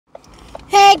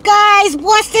Hey guys,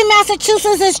 Boston,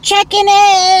 Massachusetts is checking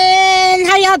in.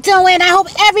 How y'all doing? I hope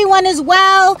everyone is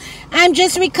well. I'm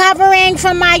just recovering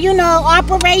from my,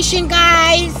 operation,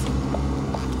 guys.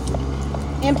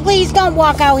 And please don't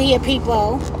walk out here,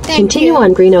 people. Continue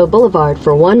on Greeno Boulevard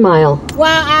for 1 mile.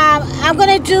 Well, I'm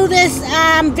going to do this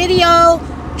video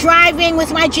driving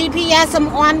with my GPS.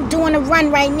 I'm doing a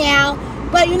run right now.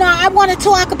 But, I want to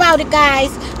talk about it,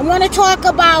 guys. I want to talk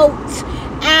about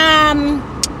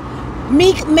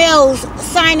Meek Mill's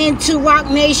signing to Roc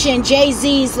Nation,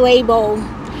 Jay-Z's label.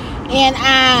 And,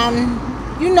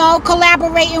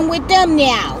 collaborating with them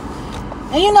now.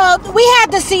 And, we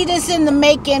had to see this in the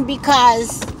making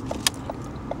because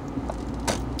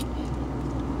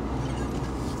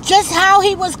just how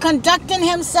he was conducting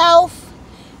himself.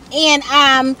 And,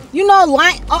 you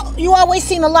always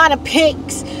seen a lot of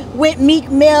pics with Meek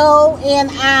Mill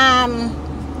and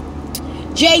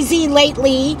Jay-Z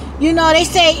lately. They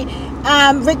say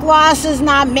Rick Ross is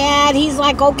not mad. He's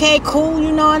like, okay, cool,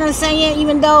 you know what I'm saying?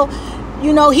 Even though,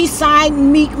 he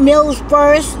signed Meek Mill's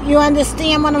first. You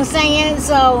understand what I'm saying?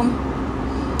 So,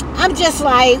 I'm just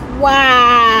like,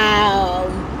 wow.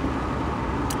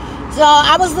 So,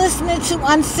 I was listening to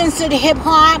Uncensored Hip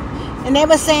Hop, and they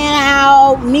were saying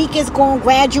how Meek is going to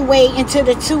graduate into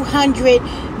the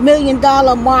 $200 million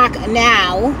mark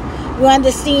now. You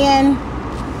understand?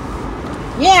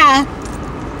 Yeah.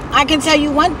 I can tell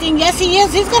you one thing. Yes, he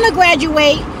is. He's going to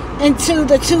graduate into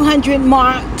the 200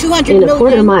 mark, 200 in million. A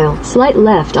quarter mile, slight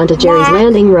left onto Jerry's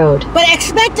Landing Road. But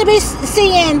expect to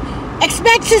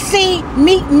see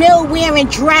Meek Mill wearing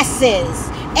dresses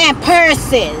and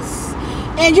purses,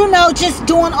 and just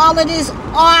doing all of this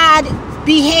odd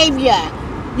behavior.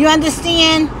 You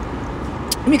understand?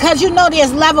 Because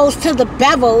there's levels to the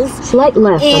bevels. Slight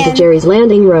left onto Jerry's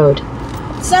Landing Road.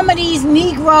 Some of these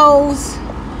Negroes,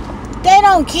 they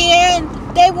don't care.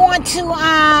 They want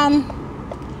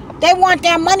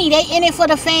their money. They in it for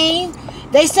the fame.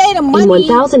 They say the money. In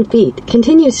 1,000 feet,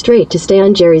 continue straight to stay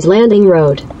on Jerry's Landing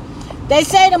Road. They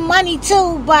say the money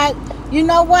too, but you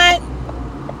know what?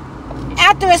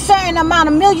 After a certain amount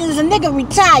of millions, a nigga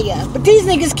retire. But these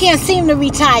niggas can't seem to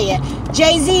retire.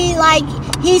 Jay-Z,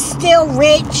 he's still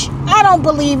rich. I don't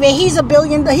believe it. He has $1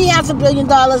 billion.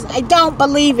 I don't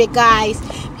believe it, guys.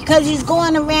 Because he's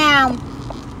going around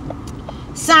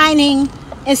signing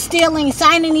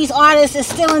these artists and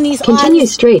stealing these Continue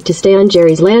straight to stay on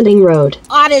Jerry's Landing Road.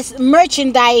 Artists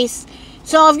merchandise.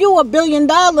 So if you $1 billion,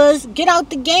 get out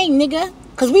the game, nigga.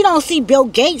 Because we don't see Bill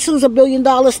Gates, who's $1 billion,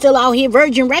 still out here.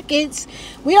 Virgin Records,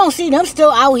 we don't see them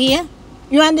still out here.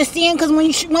 You understand? Because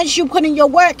once you put in your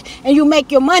work and you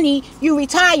make your money, you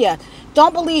retire.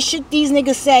 Don't believe shit these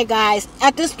niggas say, guys.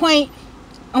 At this point,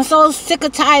 I'm so sick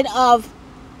and tired of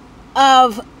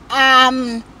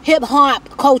hip-hop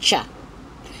culture.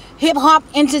 Hip-hop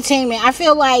entertainment. I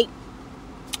feel like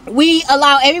we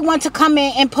allow everyone to come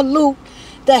in and pollute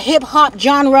the hip-hop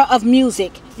genre of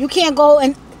music. You can't go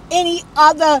in any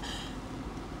other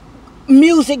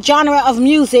genre of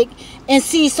music and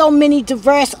see so many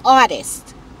diverse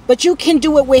artists. But you can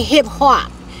do it with hip-hop.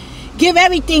 Give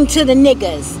everything to the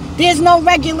niggas. There's no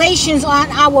regulations on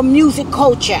our music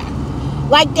culture.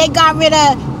 Like they got rid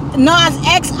of Nas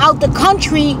X out the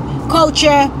country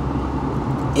culture.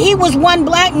 He was one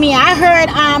black man. I heard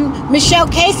Michelle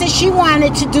K said she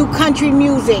wanted to do country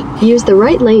music. Use the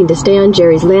right lane to stay on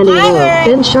Jerry's Landing Road,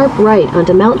 then sharp right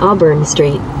onto Mount Auburn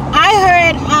Street. I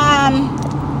heard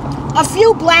a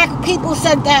few black people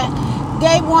said that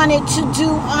they wanted to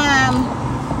do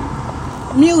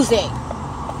music.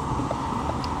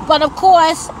 But of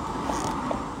course,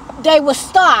 they were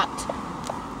stopped.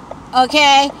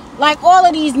 Okay? Like all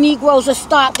of these Negroes are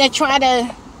stopped that try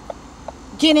to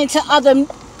get into other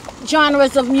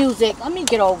genres of music. Let me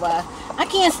get over. I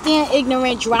can't stand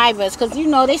ignorant drivers because,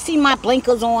 they see my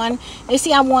blinkers on. They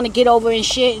see I want to get over and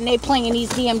shit, and they playing these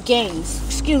damn games.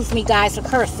 Excuse me, guys, for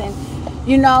cursing.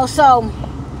 So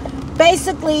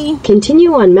basically...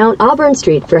 Continue on Mount Auburn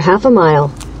Street for half a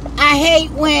mile. I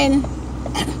hate when,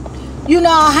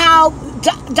 how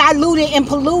diluted and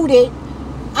polluted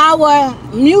our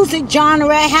music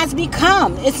genre has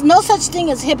become. It's no such thing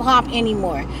as hip-hop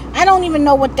anymore. I don't even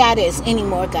know what that is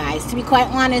anymore, guys. To be quite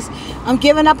honest, I'm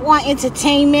giving up on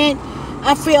entertainment.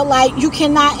 I feel like you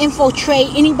cannot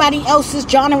infiltrate anybody else's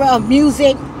genre of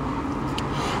music.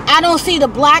 I don't see the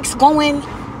blacks going,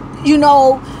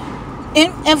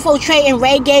 infiltrating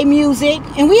reggae music.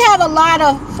 And we have a lot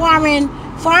of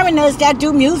foreigners that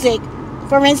do music.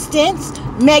 For instance,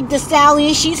 Meg Thee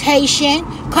Stallion, she's Haitian.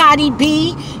 Cardi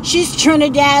B, she's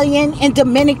Trinidadian and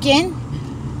Dominican.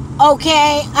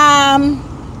 Okay,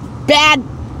 Bad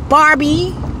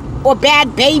Barbie or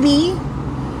Bad Baby.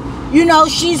 You know,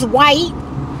 she's white.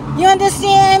 You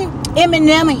understand?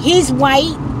 Eminem, he's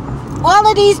white. All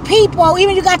of these people,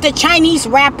 even you got the Chinese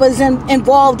rappers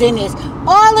involved in this.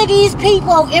 All of these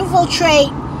people infiltrate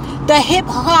the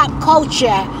hip-hop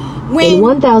culture. When in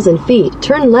 1,000 feet,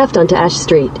 turn left onto Ash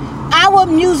Street. Our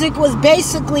music was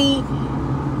basically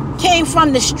came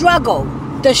from the struggle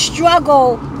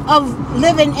of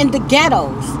living in the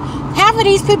ghettos. Half of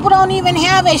these people don't even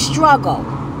have a struggle.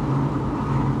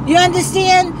 You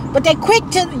understand? But they're quick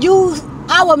to use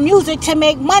our music to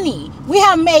make money. We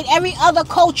have made every other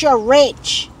culture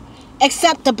rich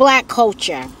except the black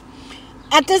culture.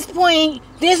 At this point,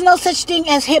 there's no such thing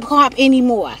as hip-hop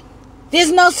anymore.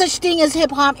 There's no such thing as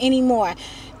hip-hop anymore.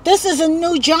 This is a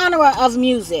new genre of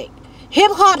music.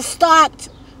 Hip-hop stopped,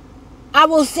 I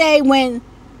will say, when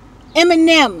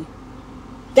Eminem,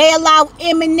 they allowed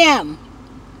Eminem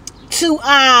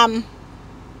to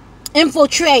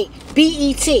infiltrate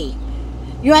BET.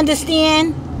 You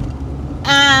understand?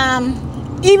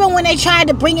 Even when they tried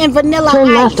to bring in Vanilla Ice.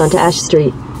 Turn left onto Ash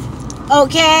Street.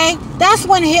 Okay? That's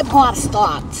when hip-hop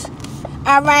stopped.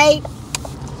 Alright?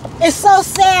 It's so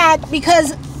sad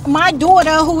because my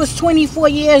daughter, who is 24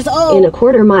 years old... in a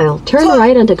quarter mile, turn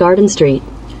right onto Garden Street.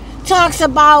 ...talks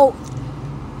about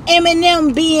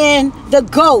Eminem being the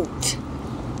GOAT.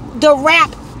 The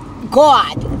rap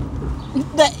god.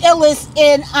 The illest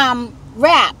in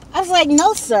rap. I was like,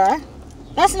 no, sir.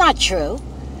 That's not true.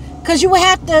 Because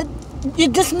you're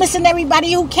dismissing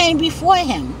everybody who came before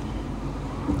him.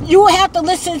 You will have to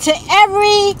listen to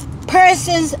every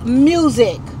person's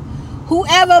music.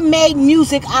 Whoever made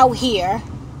music out here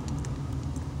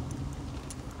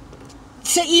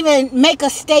to even make a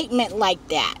statement like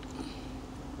that.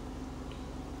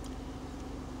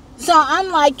 So I'm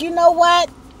like, you know what?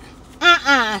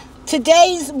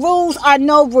 Today's rules are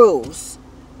no rules.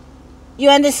 You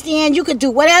understand? You could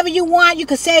do whatever you want. You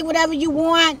could say whatever you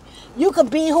want. You could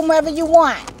be whomever you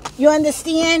want. You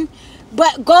understand?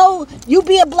 But you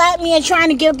be a black man trying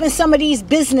to get up in some of these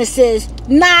businesses.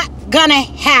 Not gonna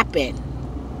happen.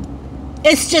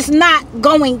 It's just not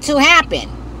going to happen.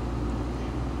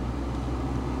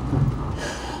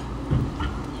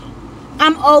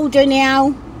 I'm older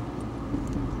now.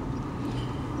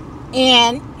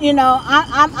 And, you know,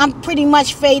 I'm pretty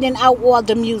much fading out all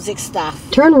the music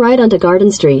stuff. Turn right onto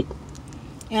Garden Street.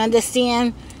 You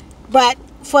understand? But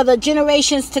for the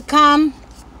generations to come,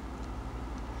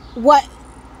 what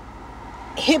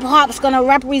hip-hop's going to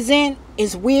represent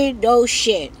is weirdo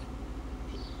shit.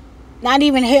 Not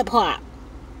even hip-hop.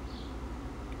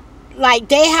 Like,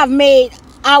 they have made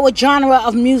our genre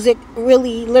of music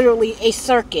really, literally a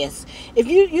circus. If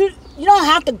you don't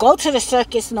have to go to the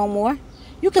circus no more.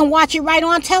 You can watch it right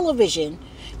on television.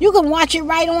 You can watch it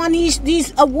right on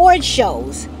these award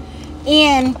shows.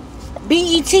 And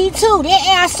BET too. Their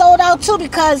ass sold out too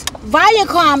because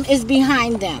Viacom is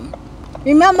behind them.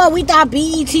 Remember, we thought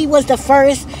BET was the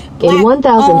first in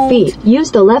 1,000 feet,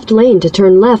 use the left lane to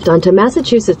turn left onto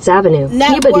Massachusetts Avenue,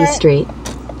 Peabody Street.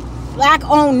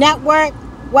 Black-owned network.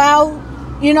 Well,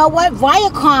 you know what?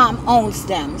 Viacom owns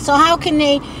them. So how can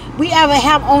we ever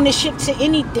have ownership to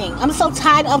anything? I'm so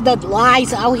tired of the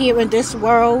lies out here in this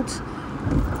world.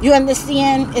 You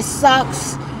understand? It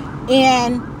sucks.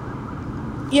 And,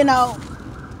 you know,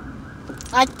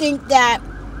 I think that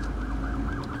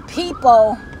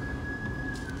people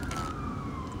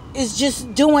is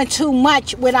just doing too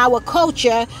much with our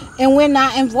culture and we're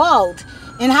not involved.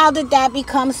 And how did that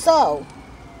become so?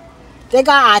 They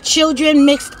got our children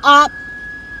mixed up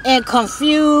and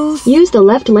confused. Use the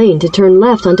left lane to turn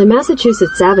left onto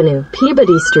Massachusetts Avenue,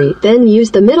 Peabody Street. Then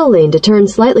use the middle lane to turn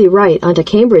slightly right onto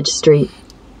Cambridge Street.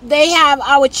 They have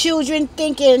our children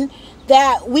thinking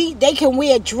that they can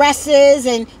wear dresses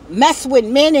and mess with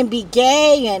men and be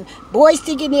gay, and boys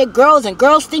thinking they're girls and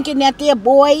girls thinking that they're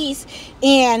boys.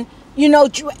 And, you know,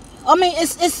 I mean,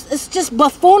 it's just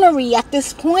buffoonery at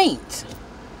this point.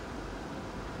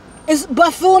 It's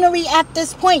buffoonery at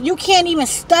this point. You can't even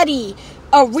study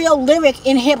a real lyric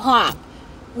in hip-hop.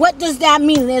 What does that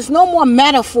mean? There's no more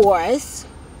metaphors.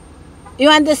 You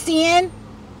understand?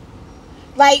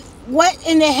 Like, what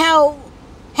in the hell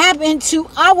happened to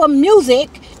our music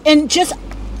in just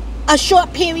a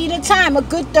short period of time, a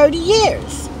good 30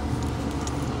 years?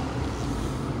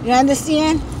 You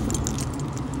understand?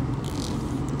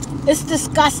 It's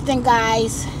disgusting,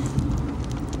 guys.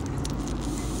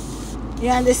 You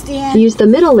understand? Use the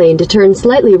middle lane to turn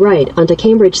slightly right onto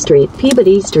Cambridge Street,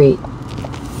 Peabody Street.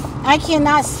 I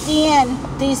cannot stand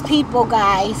these people,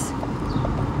 guys.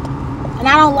 And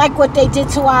I don't like what they did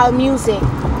to our music.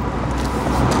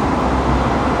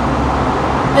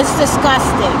 It's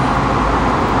disgusting.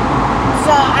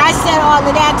 So I said all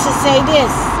of that to say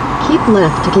this. Keep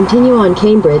left to continue on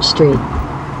Cambridge Street.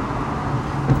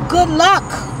 Good luck,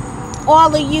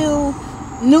 all of you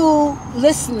new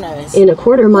listeners. In a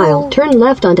quarter mile, turn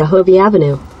left onto Hovey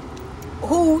Avenue.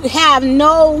 Who have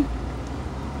no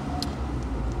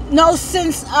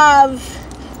sense of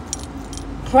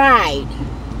pride.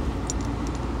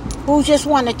 Who just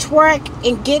want to twerk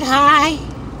and get high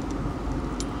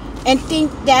and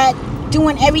think that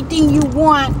doing everything you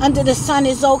want under the sun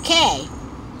is okay.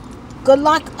 Good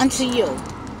luck unto you.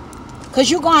 Because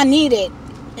you're going to need it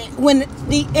when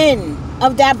the end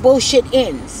of that bullshit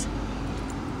ends.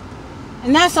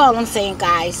 And that's all I'm saying,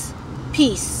 guys.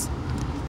 Peace.